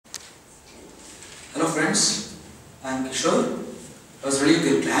friends. I am Kishore. I was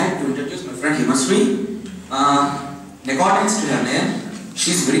really glad to introduce my friend Himasri. In accordance to her name,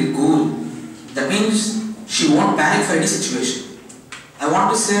 she is very cool. That means she won't panic for any situation. I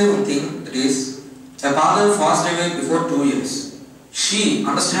want to say one thing, that is, her father passed away before 2 years. She,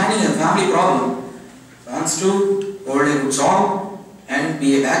 understanding her family problem, wants to hold a good job and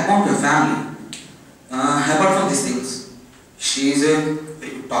be a backbone to her family. Apart from these things, she is a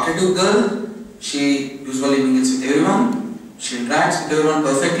very talkative girl. She usually mingles with everyone. She interacts with everyone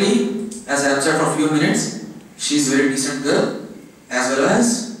perfectly. As I observed for a few minutes, she is a very decent girl, as well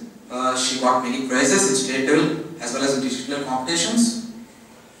as she got many prizes in state level as well as in district level competitions.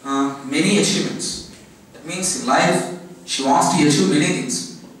 Many achievements. That means in life, she wants to achieve many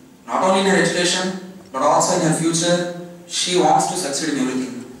things. Not only in her education, but also in her future. She wants to succeed in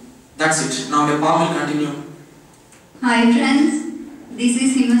everything. That's it. Now my Paul will continue. Hi friends, this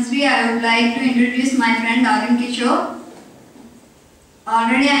is Himasri. I would like to introduce my friend Arun Kishore.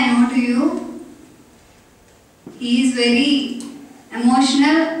 Already I know to you. He is very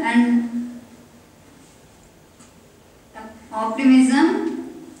emotional and optimism,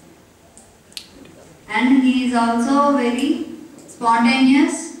 and he is also very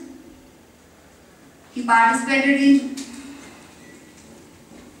spontaneous. He participated in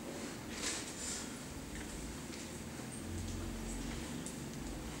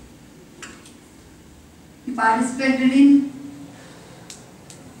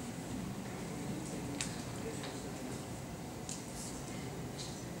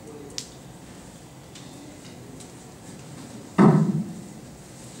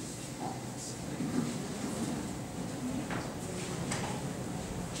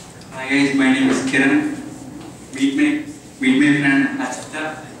Hi guys, my name is Kiran. Meet my friend Harshita.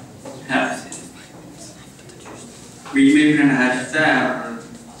 Meet my friend Harshita.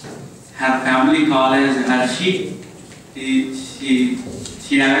 Her family call as Harshi.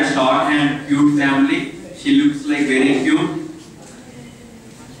 She has a short and cute family. She looks like very cute.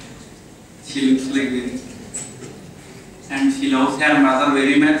 And she loves her mother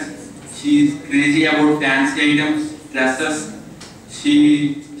very much. She is crazy about fancy items, dresses.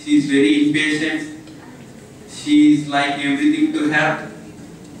 She is very impatient. She is like everything to her.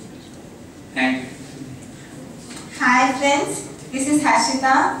 Thank you. Hi friends, this is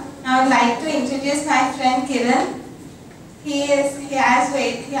Harshita. I would like to introduce my friend Kiran. He has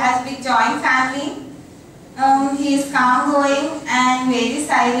big joint family. He is calm going and very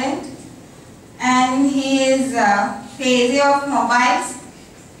silent, and he is crazy of mobiles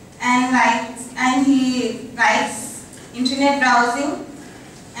and he likes internet browsing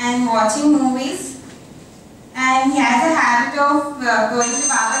and watching movies, and he has a habit of going to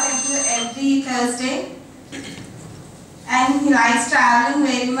Baba temple every Thursday, and he likes traveling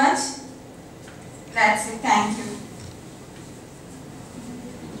very much. That's it. Thank you.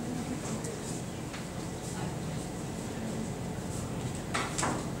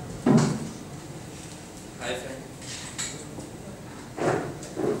 Hi friend.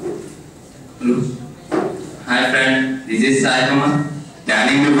 Hello. Hi friend, this is Sai Kumar.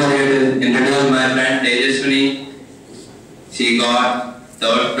 Standing before you to introduce my friend Tejaswini. She got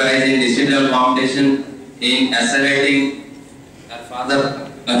third prize in digital competition in essay writing. Her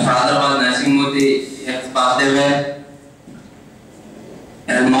father was Nasimurthy. He has passed away.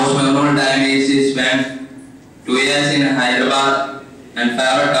 Her most memorable time is she spent 2 years in Hyderabad, and her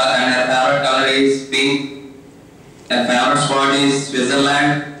favorite color is pink. Her favorite spot is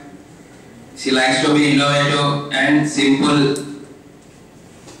Switzerland. She likes to be innovative and simple.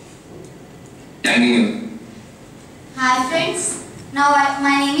 Thank you. Hi friends,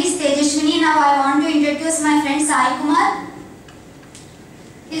 my name is Tejaswini. Now I want to introduce my friend Sai Kumar.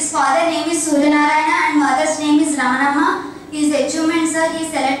 His father name is Suryanarayana and mother's name is Ramanamma. His achievements are he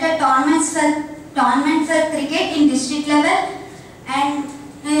selected tournament for cricket in district level, and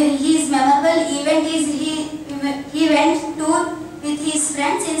his memorable event is he went tour with his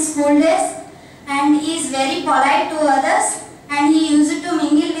friends in school days, and he is very polite to others, and he used to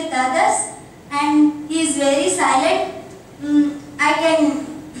mingle with others, and he is very silent. I can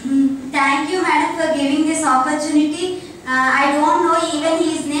thank you madam for giving this opportunity. I don't know even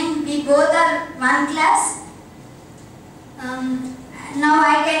his name. We both are one class. Now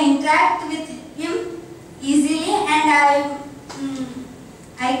I can interact with him easily, and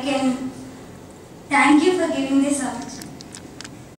I can thank you for giving this opportunity.